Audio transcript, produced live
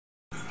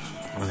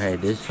Okay,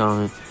 this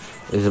song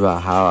is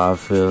about how I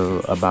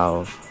feel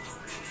about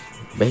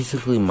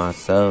basically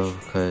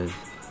myself,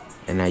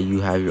 and that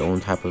you have your own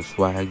type of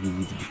swag.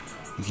 You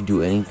can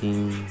do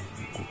anything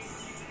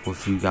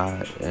what you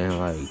got, and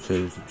like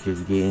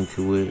just get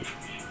into it,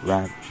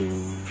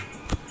 rapping,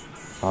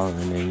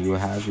 and then you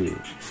have it.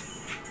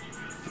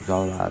 It's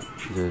all about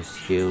the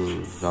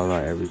skills. It's all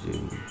about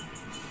everything.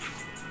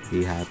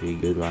 Be happy.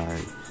 Good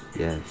vibes.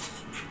 Yes,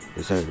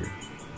 yes, sir.